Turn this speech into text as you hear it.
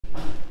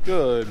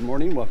Good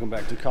morning, welcome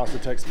back to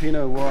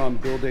Casa.texpina. We're on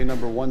build day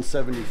number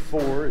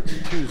 174.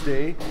 It's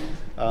Tuesday.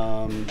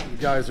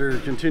 Guys are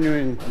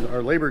continuing,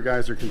 our labor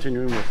guys are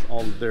continuing with all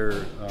of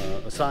their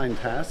assigned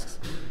tasks.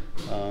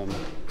 So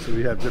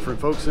we have different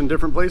folks in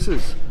different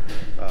places.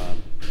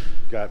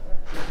 Got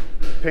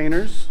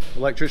painters,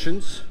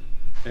 electricians,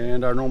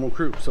 and our normal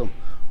crew. So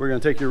we're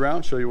going to take you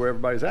around, show you where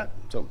everybody's at.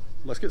 So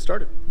let's get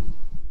started.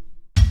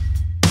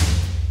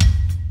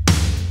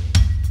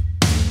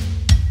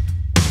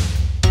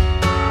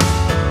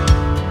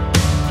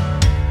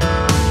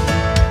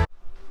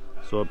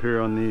 So up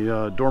here on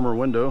the dormer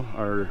window,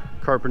 our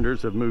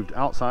carpenters have moved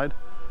outside.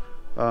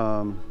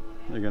 They're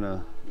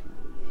gonna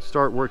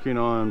start working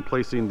on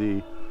placing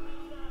the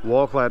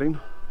wall cladding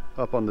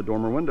up on the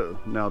dormer window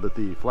now that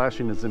the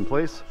flashing is in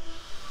place,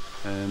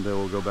 and they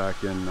will go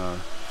back and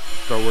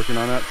start working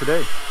on that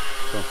today.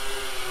 So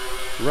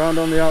around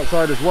on the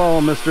outside as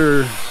well,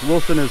 Mr.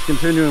 Wilson is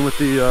continuing with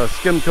the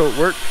skim coat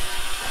work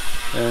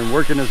and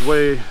working his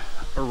way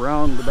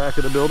around the back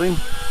of the building.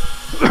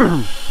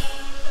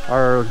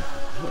 Our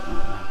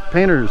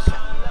painters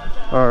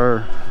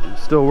are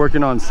still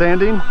working on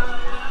sanding.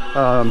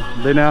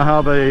 They now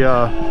have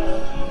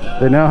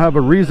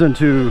a reason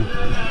to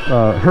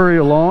hurry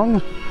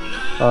along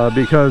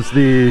because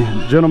the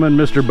gentleman,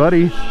 Mr.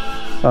 Buddy,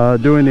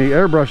 doing the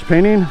airbrush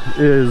painting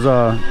is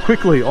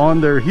quickly on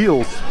their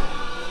heels.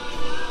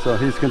 So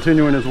he's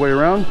continuing his way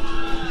around.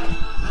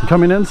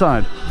 Coming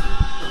inside,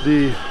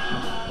 the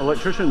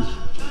electricians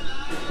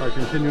are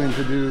continuing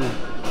to do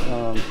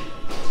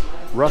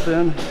rough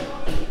in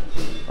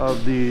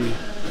of the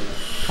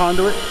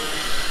conduit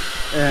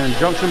and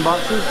junction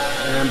boxes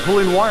and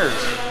pulling wires.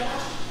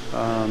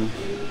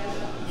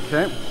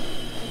 Okay,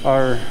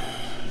 our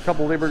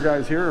couple labor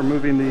guys here are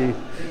moving the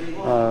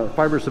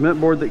fiber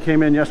cement board that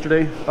came in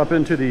yesterday up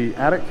into the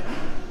attic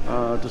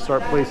to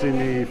start placing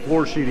the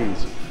floor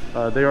sheetings.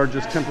 They are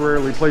just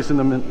temporarily placing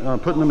them in,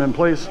 putting them in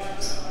place.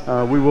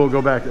 We will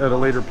go back at a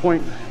later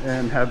point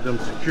and have them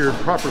secured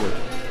properly.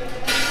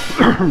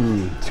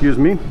 Excuse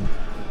me.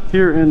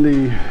 Here in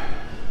the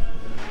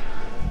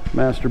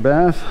master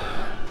bath,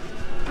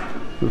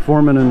 the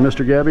foreman and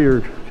Mr. Gabby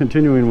are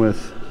continuing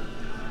with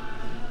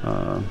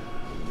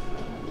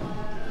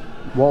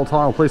wall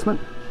tile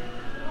placement.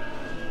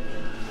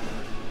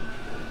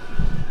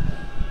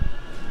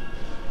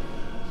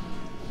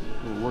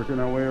 We're working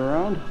our way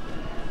around.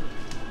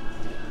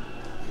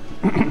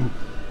 All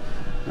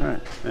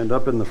right, and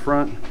up in the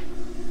front,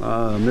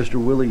 Mr.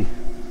 Willie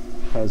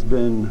has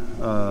been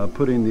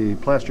putting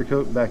the plaster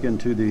coat back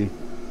into the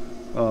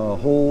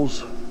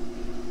holes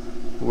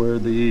where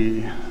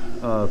the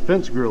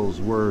fence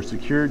grills were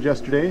secured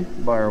yesterday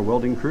by our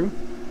welding crew.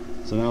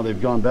 So now they've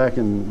gone back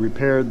and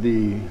repaired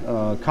the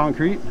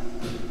concrete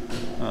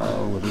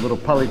with a little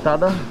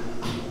palitada.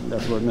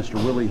 That's what Mr.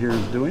 Willie here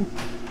is doing.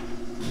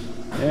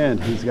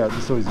 And he's got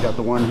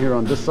the one here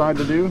on this side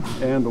to do,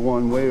 and the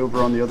one way over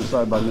on the other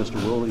side by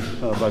Mr.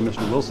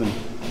 Wilson.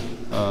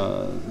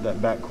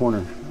 That back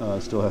corner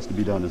still has to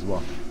be done as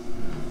well.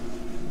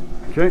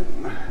 Okay,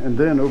 and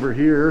then over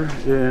here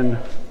in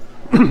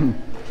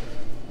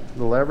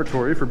the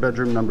lavatory for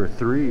bedroom number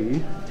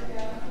 3,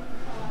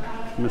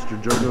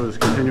 Mr. Jogo is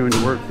continuing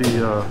to work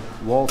the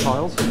wall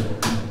tiles.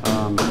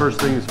 First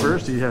things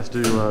first, he has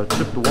to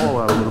chip the wall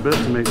out a little bit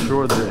to make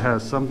sure that it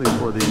has something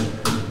for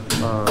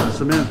the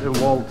cement and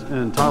wall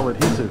and tile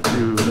adhesive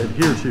to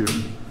adhere to.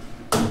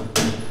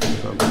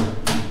 So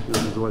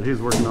this is what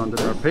he's working on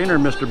today. Our painter,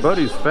 Mr.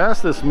 Buddy's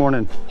fast this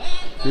morning.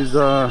 He's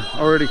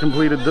already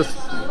completed this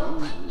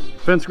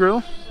fence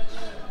grill,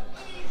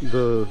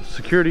 the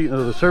security,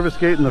 the service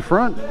gate in the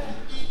front,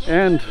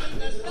 and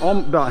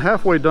about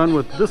halfway done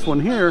with this one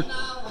here.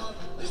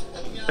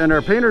 And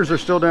our painters are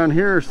still down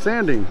here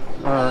sanding.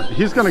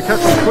 He's going to catch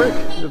them quick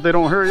if they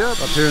don't hurry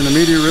up. Up here in the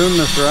media room,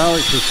 Mr.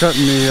 Alex is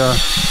cutting the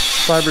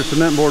fiber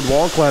cement board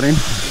wall cladding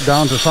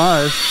down to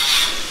size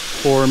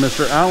for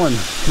Mr. Allen,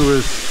 who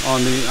is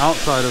on the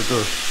outside of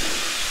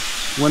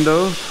the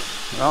windows,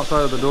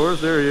 outside of the doors.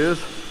 There he is,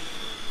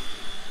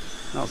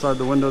 outside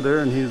the window there,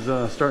 and he's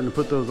starting to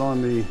put those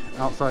on the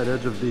outside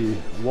edge of the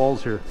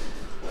walls here.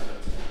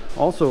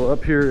 Also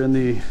up here in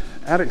the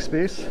attic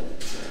space,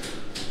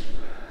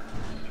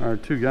 our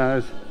two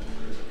guys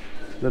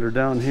that are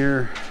down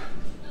here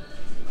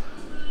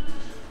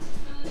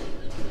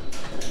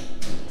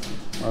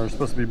are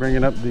supposed to be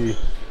bringing up the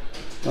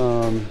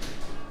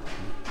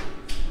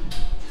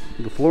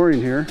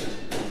flooring here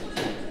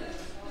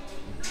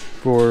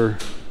for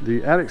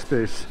the attic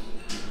space.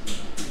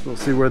 We'll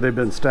see where they've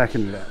been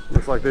stacking it at.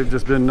 Looks like they've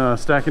just been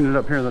stacking it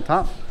up here in the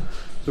top.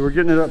 So we're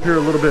getting it up here a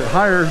little bit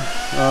higher,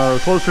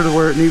 closer to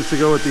where it needs to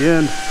go at the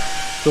end,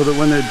 so that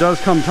when it does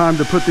come time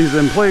to put these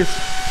in place,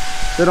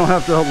 they don't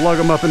have to lug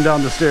them up and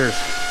down the stairs.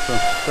 So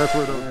that's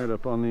where they're right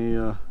up on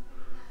the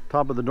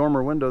top of the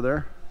dormer window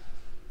there.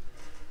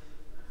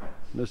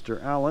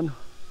 Mr. Allen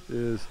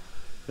is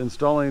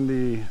installing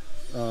the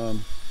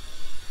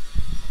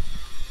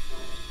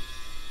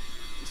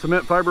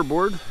cement fiber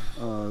board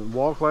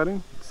wall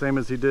cladding, same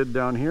as he did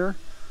down here.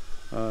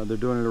 They're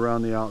doing it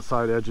around the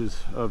outside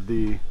edges of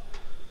the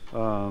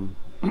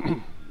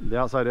the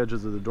outside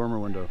edges of the dormer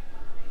window.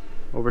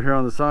 Over here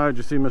on the side,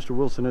 you see Mr.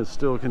 Wilson is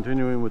still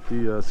continuing with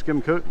the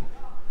skim coat.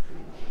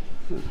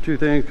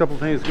 Couple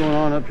things going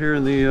on up here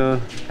in the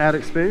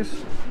attic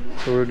space.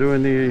 So we're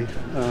doing the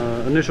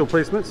initial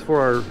placements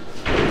for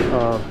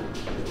our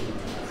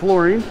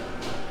flooring.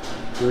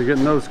 So we're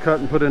getting those cut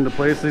and put into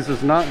place. These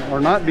are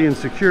not being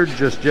secured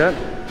just yet.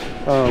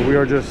 We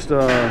are just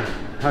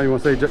how you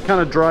want to say, just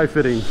kind of dry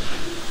fitting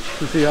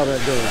to see how that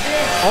goes.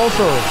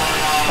 Also,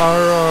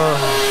 our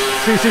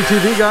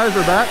CCTV guys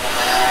are back.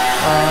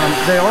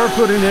 They are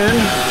putting in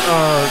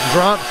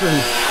drops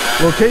and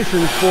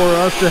locations for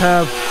us to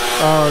have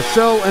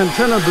cell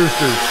antenna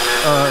boosters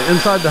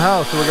inside the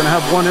house. So we're going to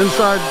have one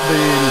inside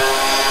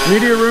the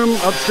media room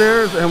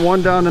upstairs and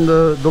one down in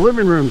the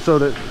living room, so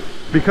that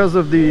because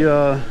of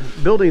the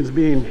buildings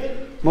being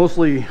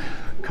mostly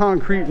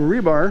concrete and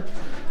rebar,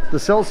 the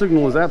cell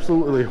signal is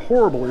absolutely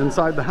horrible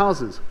inside the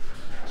houses.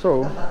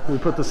 So we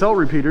put the cell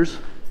repeaters,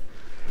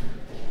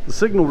 the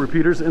signal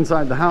repeaters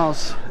inside the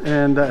house,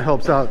 and that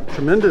helps out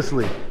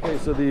tremendously. Okay,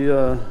 so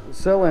the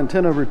cell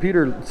antenna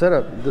repeater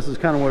setup, this is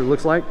kind of what it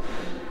looks like.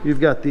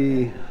 You've got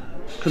the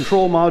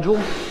control module,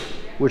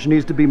 which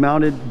needs to be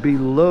mounted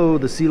below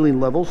the ceiling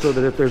level, so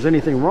that if there's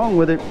anything wrong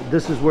with it,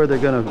 this is where they're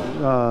going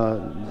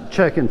to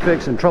check and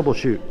fix and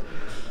troubleshoot.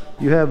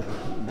 You have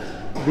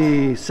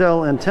the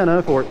cell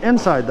antenna for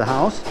inside the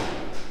house,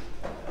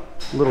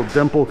 little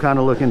dimple kind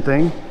of looking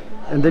thing,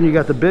 and then you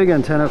got the big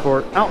antenna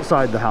for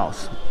outside the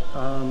house.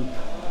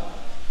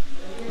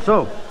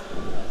 So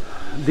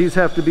these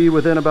have to be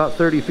within about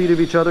 30 feet of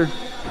each other,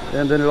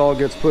 and then it all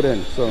gets put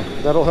in. So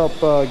that'll help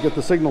get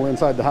the signal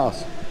inside the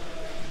house.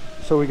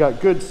 So we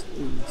got good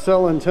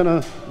cell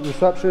antenna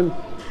reception,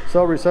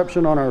 cell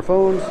reception on our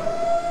phones.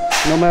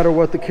 No matter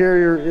what the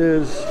carrier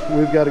is,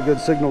 we've got a good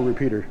signal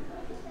repeater.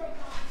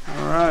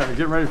 All right, we're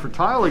getting ready for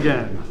tile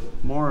again.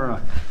 More,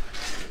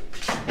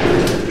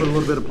 put a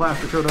little bit of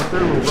plaster coat up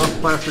there, a little rough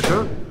plaster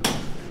coat,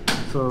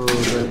 so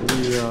that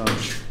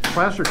the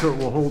plaster coat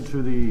will hold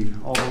to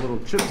all the little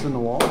chips in the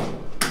wall.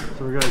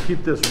 So we're going to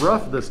keep this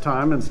rough this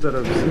time instead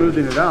of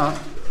smoothing it out.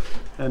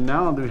 And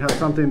now we have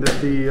something that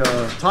the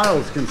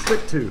tiles can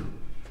stick to.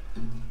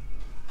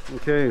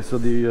 Okay, so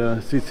the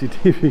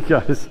CCTV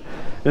guys,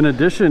 in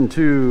addition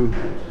to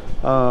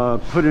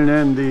putting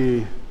in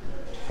the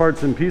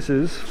parts and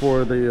pieces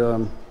for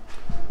the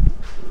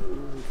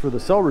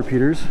cell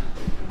repeaters,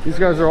 these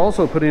guys are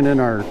also putting in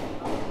our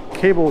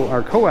cable,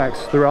 our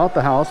coax throughout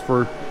the house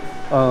for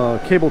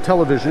cable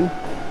television,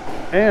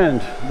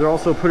 and they're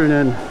also putting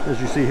in, as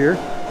you see here,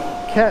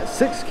 Cat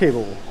 6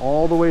 cable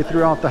all the way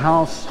throughout the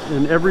house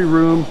in every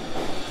room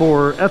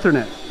for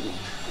Ethernet,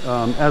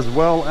 as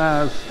well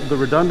as the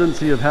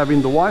redundancy of having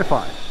the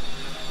Wi-Fi.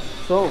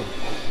 So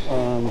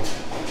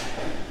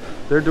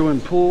they're doing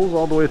pulls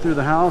all the way through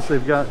the house.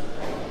 They've got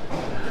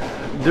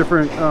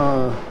different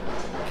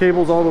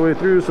cables all the way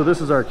through. So this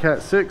is our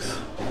Cat 6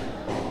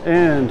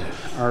 and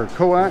our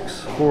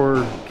coax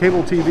for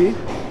cable TV.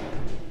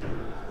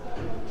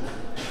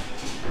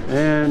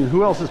 And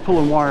who else is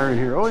pulling wire in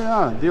here? Oh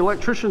yeah, the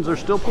electricians are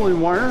still pulling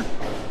wire.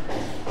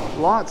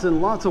 Lots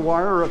and lots of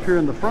wire up here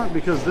in the front,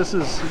 because this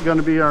is going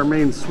to be our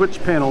main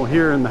switch panel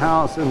here in the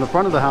house, in the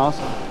front of the house.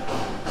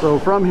 So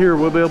from here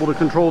we'll be able to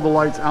control the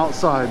lights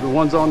outside, the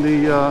ones on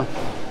the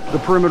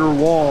perimeter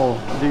wall,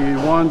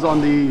 the ones on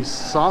the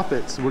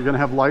soffits. We're going to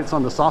have lights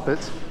on the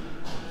soffits,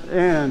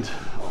 and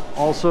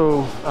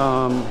also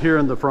here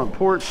in the front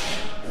porch.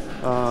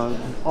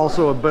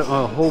 Also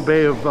a whole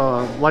bay of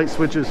light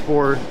switches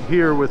for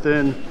here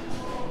within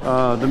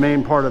the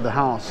main part of the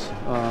house.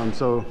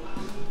 So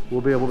we'll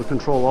be able to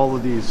control all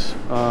of these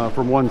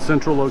from one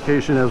central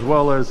location, as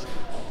well as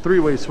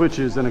three-way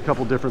switches in a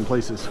couple different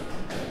places.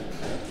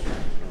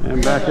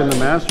 And back in the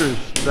master's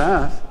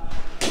bath,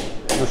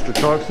 Mr.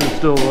 Coax is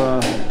still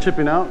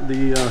chipping out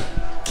the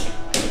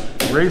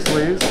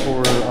raceways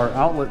for our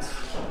outlets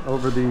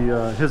over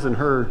the his and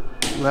her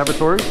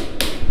lavatories.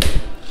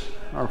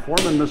 Our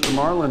foreman, Mr.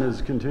 Marlin,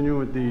 is continuing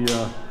with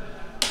the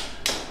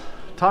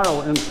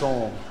tile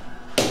install.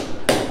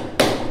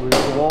 We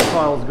got the wall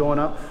tiles going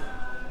up,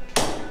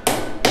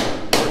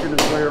 working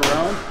its way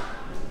around,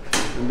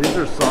 and these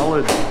are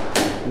solid,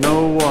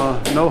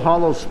 no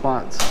hollow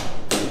spots.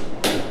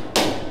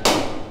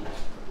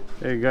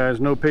 Hey guys,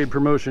 no paid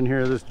promotion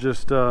here. This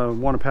just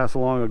want to pass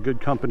along a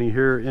good company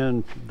here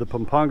in the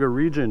Pampanga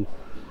region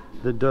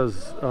that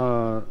does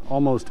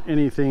almost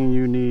anything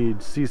you need.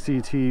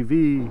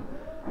 CCTV,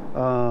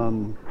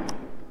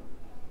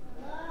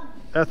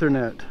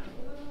 Ethernet,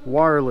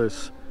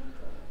 wireless,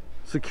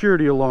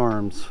 security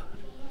alarms,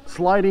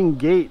 sliding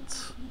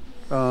gates.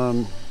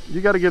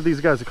 You got to give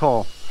these guys a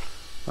call.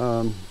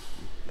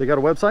 They got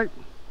a website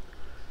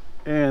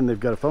and they've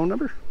got a phone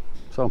number.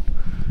 So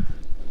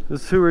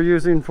this is who we're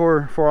using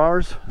for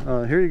ours.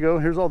 Here you go.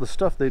 Here's all the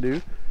stuff they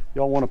do.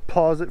 Y'all want to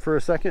pause it for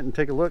a second and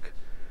take a look.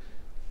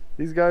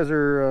 These guys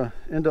are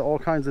into all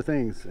kinds of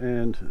things,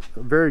 and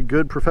a very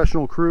good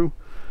professional crew.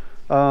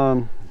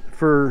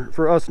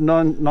 For us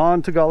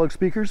non-Tagalog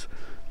speakers,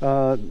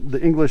 The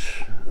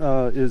English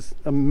is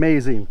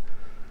amazing.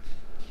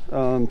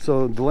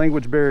 So the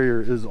language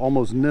barrier is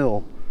almost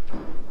nil.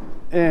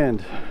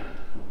 And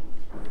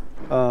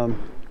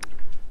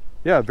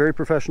yeah, very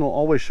professional,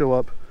 always show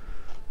up.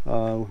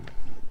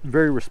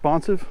 Very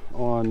responsive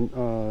on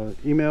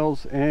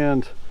emails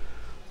and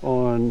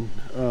on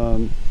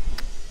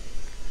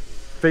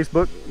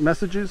Facebook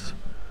messages.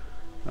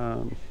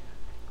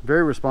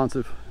 Very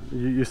responsive.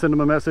 You send them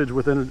a message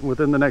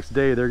within the next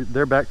day,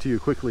 they're back to you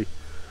quickly.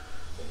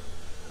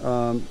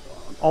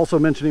 Also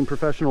mentioning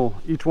professional,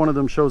 each one of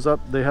them shows up.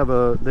 They have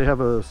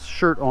a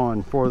shirt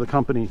on for the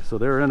company, so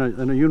they're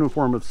in a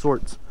uniform of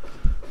sorts.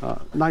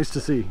 Nice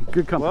to see.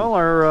 Good company. Well,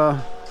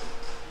 our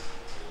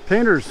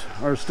painters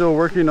are still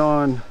working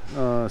on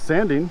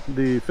sanding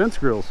the fence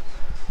grills,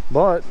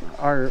 but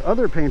our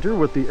other painter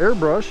with the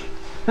airbrush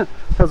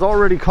has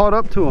already caught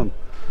up to him.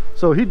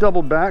 So he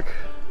doubled back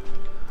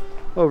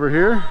over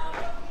here.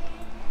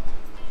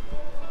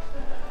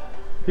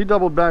 He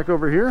doubled back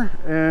over here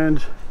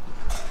and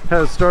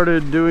has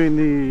started doing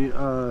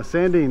the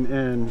sanding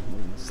and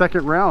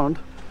second round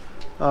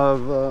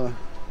of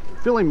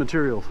filling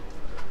materials.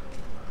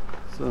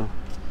 So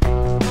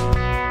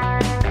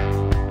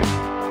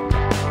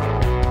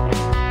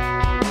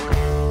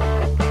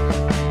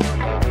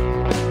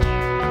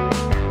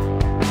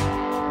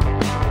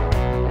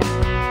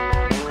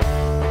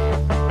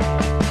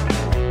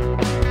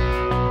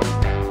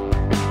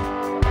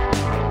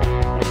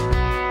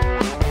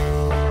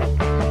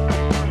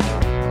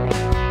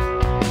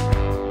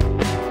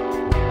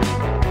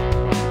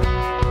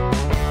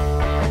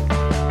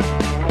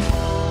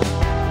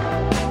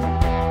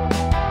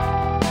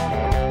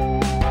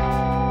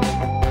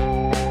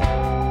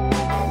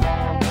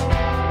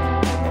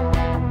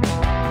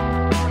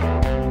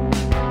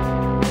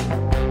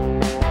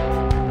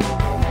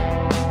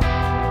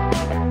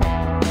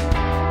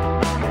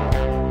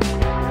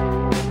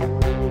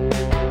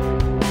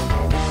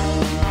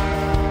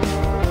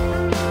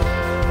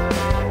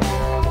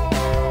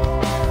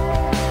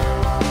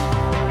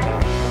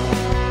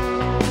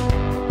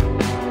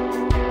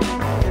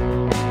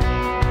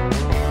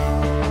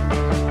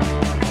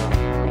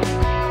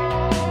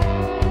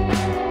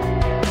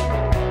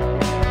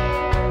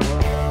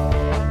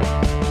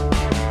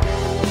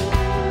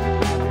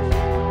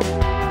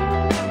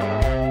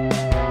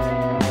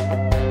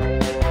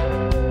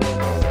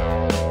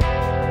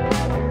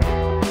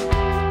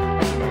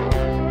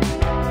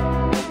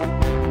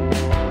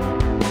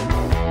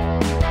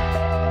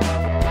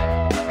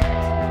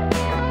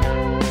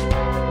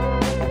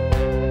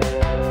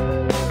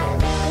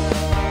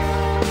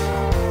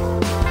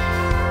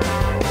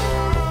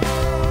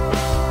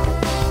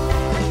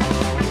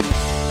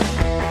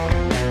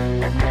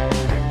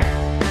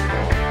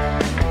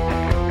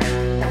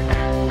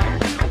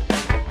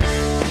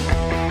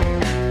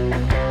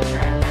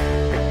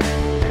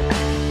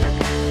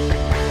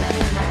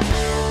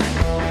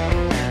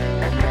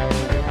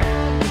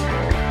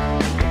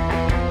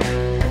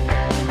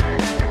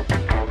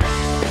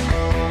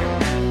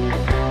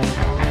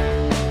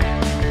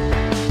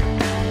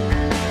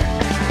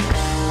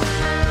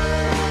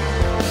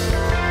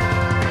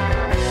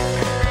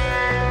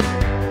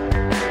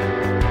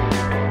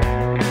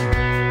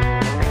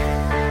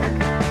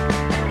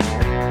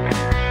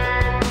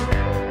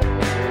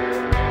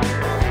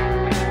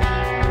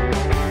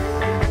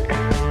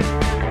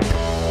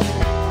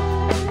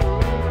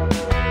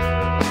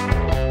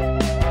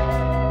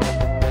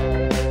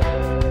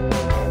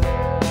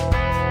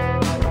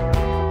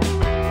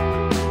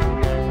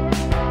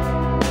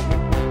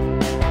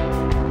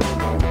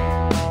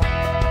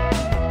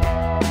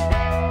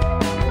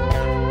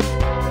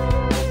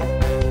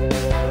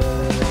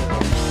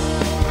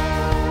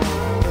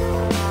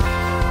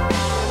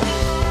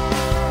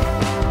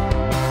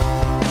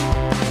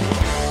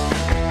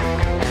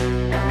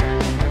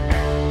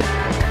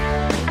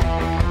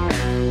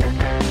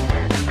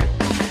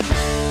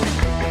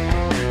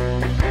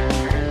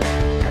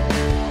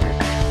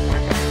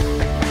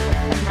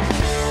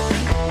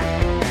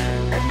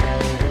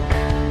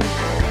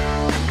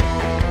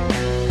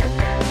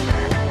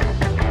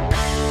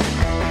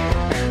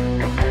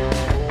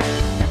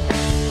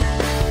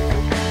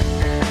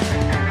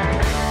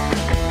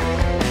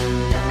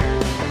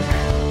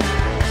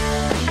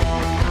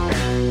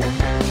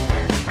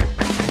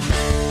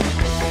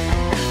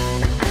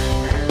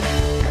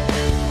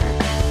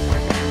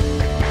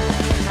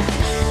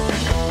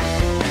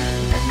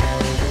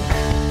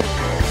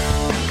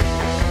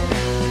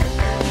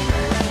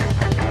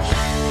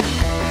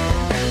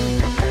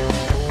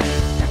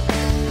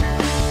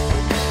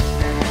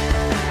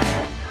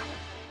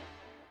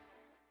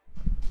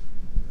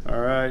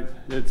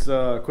It's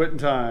quitting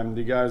time.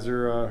 The guys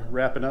are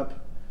wrapping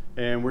up,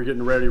 and we're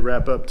getting ready to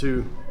wrap up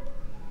too.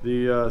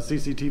 The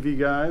CCTV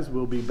guys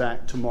will be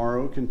back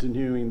tomorrow,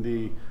 continuing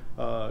the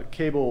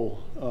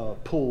cable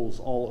pulls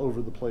all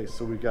over the place.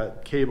 So we've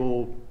got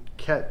cable,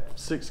 Cat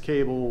 6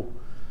 cable.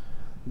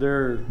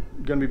 They're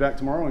going to be back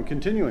tomorrow and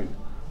continuing.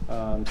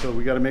 So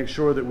we got to make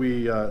sure that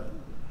we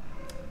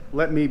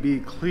let me be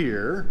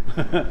clear.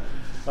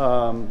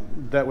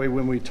 That way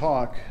when we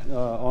talk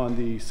on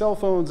the cell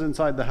phones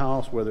inside the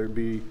house, whether it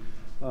be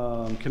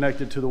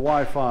connected to the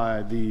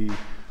Wi-Fi, the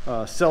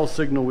cell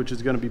signal, which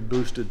is going to be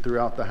boosted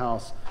throughout the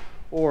house,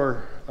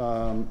 or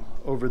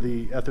over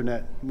the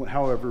Ethernet,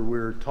 however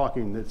we're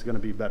talking, it's going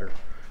to be better.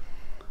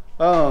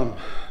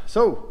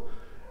 So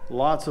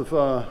lots of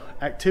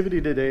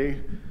activity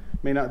today.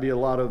 May not be a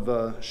lot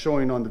of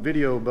showing on the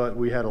video, but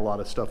we had a lot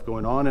of stuff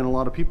going on and a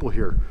lot of people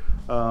here.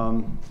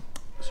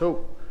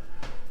 So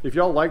if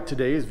y'all liked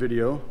today's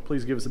video,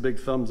 please give us a big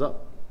thumbs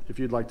up. If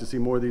you'd like to see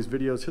more of these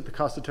videos, hit the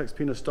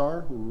casa.texpina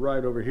star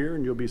right over here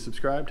and you'll be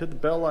subscribed. Hit the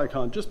bell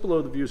icon just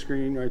below the view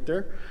screen right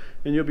there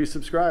and you'll be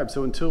subscribed.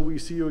 So until we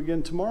see you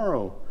again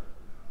tomorrow,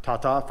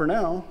 ta-ta for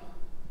now.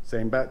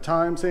 Same bat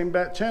time, same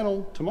bat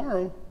channel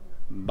tomorrow.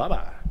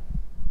 Bye-bye.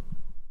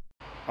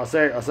 I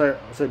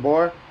say,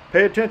 boy,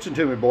 pay attention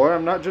to me, boy.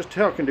 I'm not just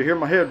talking to hear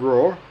my head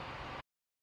roar.